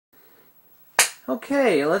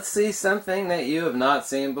Okay, let's see something that you have not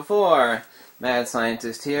seen before. Mad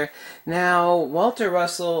scientist here. Now, Walter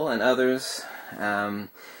Russell and others in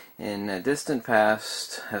a distant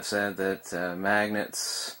past have said that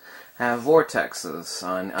magnets have vortexes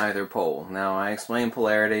on either pole. Now, I explained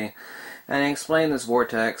polarity, and I explained this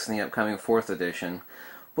vortex in the upcoming 4th edition.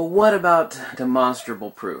 But what about demonstrable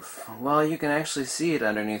proof? Well, you can actually see it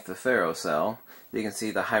underneath the ferrocell. You can see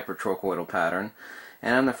the hypertrochoidal pattern.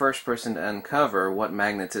 And I'm the first person to uncover what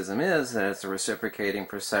magnetism is, that it's a reciprocating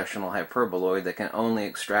precessional hyperboloid that can only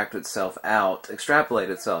extrapolate itself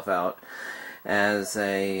out as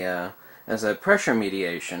a pressure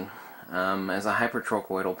mediation, as a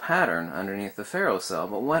hypertrochoidal pattern underneath the ferrocell.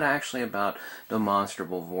 But what actually about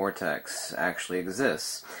demonstrable vortex actually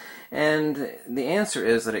exists? And the answer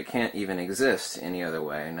is that it can't even exist any other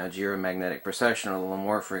way. Now, geomagnetic precession, or the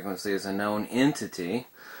Lamour frequency, is a known entity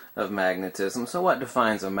of magnetism. So what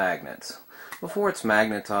defines a magnet? Before it's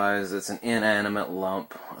magnetized, it's an inanimate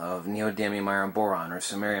lump of neodymium iron boron, or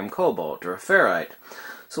samarium cobalt, or a ferrite.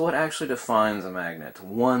 So what actually defines a magnet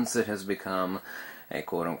once it has become a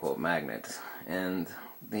quote-unquote magnet? And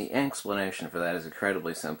the explanation for that is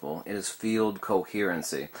incredibly simple. It is field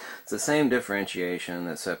coherency. It's the same differentiation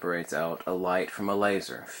that separates out a light from a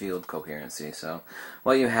laser, field coherency. So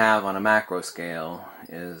what you have on a macro scale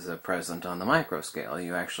is present on the micro scale.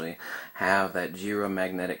 You actually have that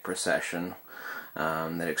geomagnetic precession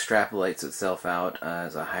that extrapolates itself out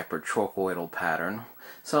as a hypertrochoidal pattern.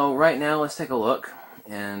 So right now, let's take a look.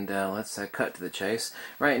 And let's cut to the chase.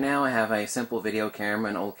 Right now I have a simple video camera,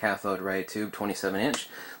 an old cathode ray tube, 27-inch.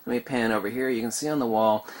 Let me pan over here. You can see on the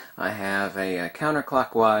wall I have a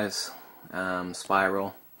counterclockwise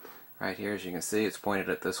spiral right here. As you can see, it's pointed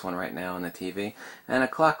at this one right now on the TV. And a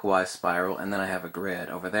clockwise spiral, and then I have a grid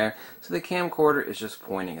over there. So the camcorder is just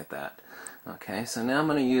pointing at that. Okay, so now I'm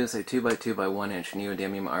going to use a 2x2 by 1 inch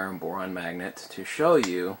neodymium iron boron magnet to show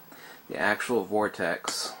you the actual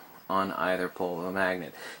vortex on either pole of a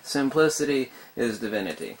magnet. Simplicity is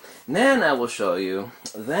divinity. And then I will show you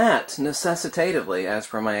that, necessitatively, as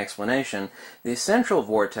per my explanation, the central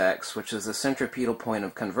vortex, which is the centripetal point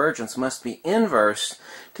of convergence, must be inverse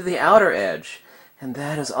to the outer edge. And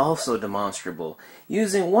that is also demonstrable.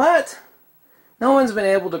 Using what? No one's been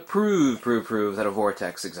able to prove that a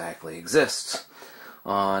vortex exactly exists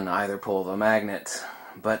on either pole of a magnet.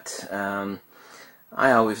 But,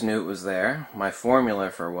 I always knew it was there. My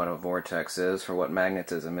formula for what a vortex is, for what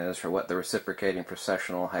magnetism is, for what the reciprocating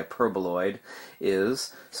precessional hyperboloid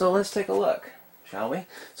is. So let's take a look, shall we?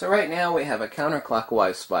 So right now we have a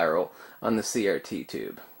counterclockwise spiral on the CRT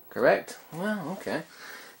tube, correct? Well, okay.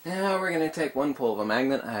 Now we're going to take one pole of a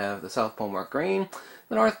magnet. I have the south pole marked green,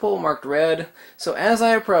 the north pole marked red. So as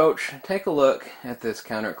I approach, take a look at this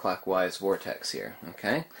counterclockwise vortex here,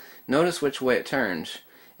 okay? Notice which way it turns.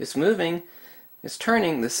 It's moving. It's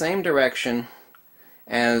turning the same direction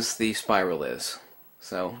as the spiral is.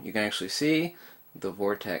 So you can actually see the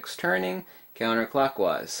vortex turning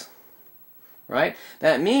counterclockwise. Right?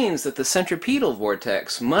 That means that the centripetal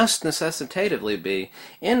vortex must necessitatively be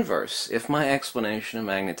inverse if my explanation of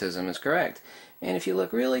magnetism is correct. And if you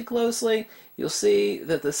look really closely, you'll see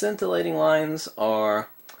that the scintillating lines are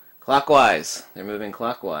clockwise. They're moving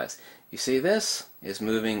clockwise. You see this is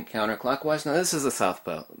moving counterclockwise. Now this is the south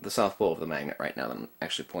pole of the magnet right now that I'm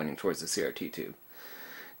actually pointing towards the CRT tube.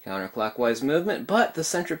 Counterclockwise movement, but the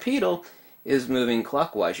centripetal is moving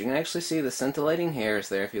clockwise. You can actually see the scintillating hairs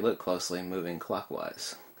there if you look closely moving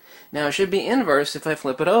clockwise. Now it should be inverse if I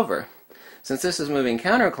flip it over. Since this is moving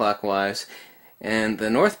counterclockwise and the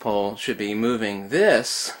north pole should be moving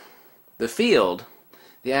this, the field,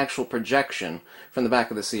 the actual projection from the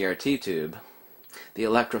back of the CRT tube, the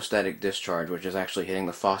electrostatic discharge, which is actually hitting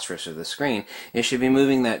the phosphorus of the screen, it should be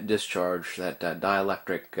moving that discharge, that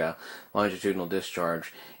dielectric longitudinal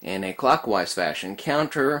discharge, in a clockwise fashion,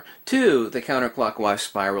 counter to the counterclockwise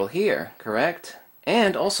spiral here, correct?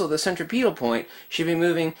 And also the centripetal point should be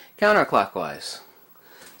moving counterclockwise.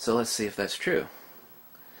 So let's see if that's true.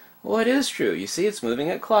 Well, it is true. You see it's moving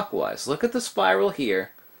it clockwise. Look at the spiral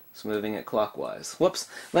here. It's moving it clockwise. Whoops.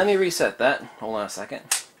 Let me reset that. Hold on a second.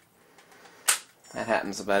 That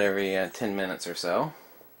happens about every 10 minutes or so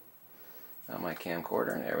on my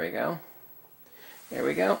camcorder. There we go. There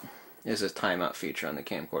we go. There's a timeout feature on the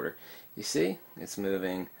camcorder. You see? It's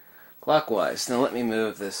moving clockwise. Now let me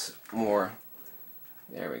move this more.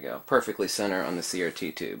 There we go. Perfectly center on the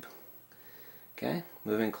CRT tube. Okay?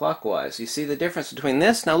 Moving clockwise. You see the difference between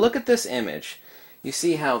this? Now look at this image. You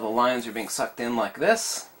see how the lines are being sucked in like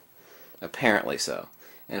this? Apparently so.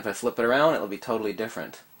 And if I flip it around, it'll be totally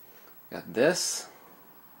different. Got this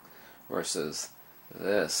versus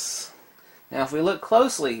this. Now if we look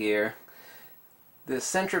closely here, the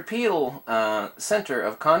centripetal center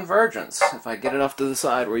of convergence, if I get it off to the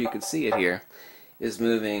side where you can see it here, is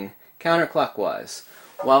moving counterclockwise,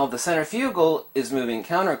 while the centrifugal is moving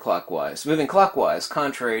clockwise,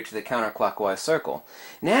 contrary to the counterclockwise circle.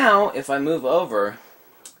 Now, if I move over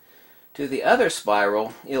to the other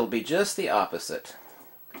spiral, it'll be just the opposite.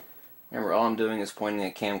 Remember, all I'm doing is pointing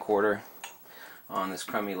a camcorder on this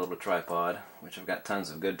crummy little tripod, which I've got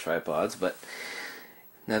tons of good tripods, but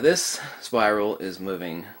now this spiral is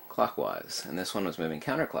moving clockwise, and this one was moving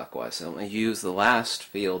counterclockwise. So I'm going to use the last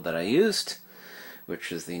field that I used,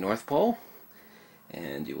 which is the North Pole,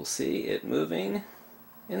 and you will see it moving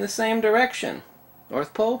in the same direction.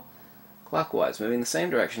 North Pole, clockwise, moving in the same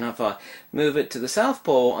direction. Now if I move it to the South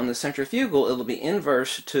Pole on the centrifugal, it'll be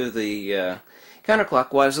inverse to the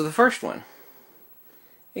counterclockwise of the first one.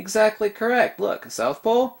 Exactly correct. Look, South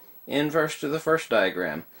Pole, inverse to the first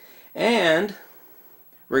diagram. And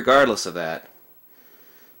regardless of that,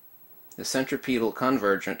 the centripetal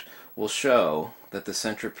convergent will show that the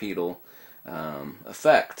centripetal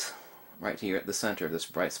effect right here at the center, this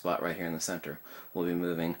bright spot right here in the center, will be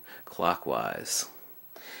moving clockwise.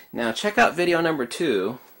 Now check out video number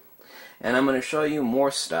 2, and I'm going to show you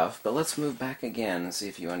more stuff, but let's move back again and see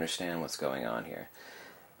if you understand what's going on here.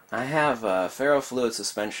 I have a ferrofluid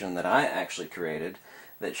suspension that I actually created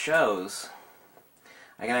that shows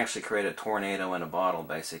I can actually create a tornado in a bottle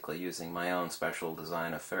basically using my own special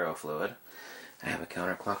design of ferrofluid. I have a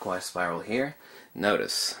counterclockwise spiral here.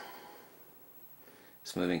 Notice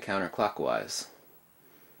it's moving counterclockwise.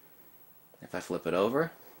 If I flip it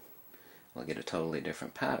over, we'll get a totally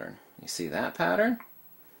different pattern. You see that pattern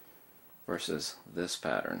versus this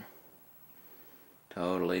pattern.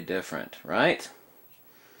 Totally different, right?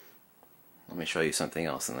 Let me show you something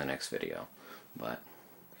else in the next video. But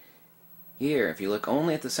here, if you look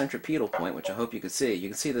only at the centripetal point, which I hope you can see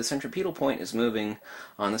the centripetal point is moving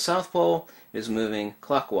on the South Pole, is moving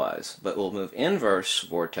clockwise, but will move inverse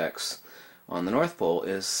vortex on the North Pole.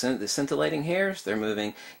 Is the scintillating hairs, they're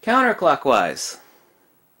moving counterclockwise.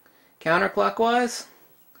 Counterclockwise?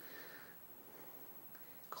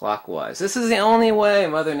 Clockwise. This is the only way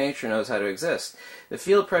Mother Nature knows how to exist. The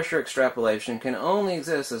field pressure extrapolation can only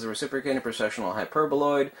exist as a reciprocating precessional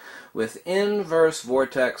hyperboloid with inverse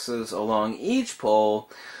vortexes along each pole,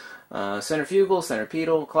 centrifugal,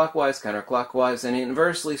 centripetal, clockwise, counterclockwise, and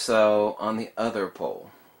inversely so on the other pole.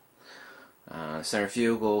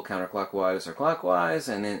 Centrifugal, counterclockwise, or clockwise,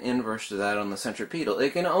 and then inverse to that on the centripetal.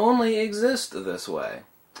 It can only exist this way.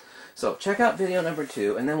 So check out video number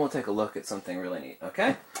 2, and then we'll take a look at something really neat.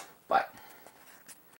 Okay? Bye.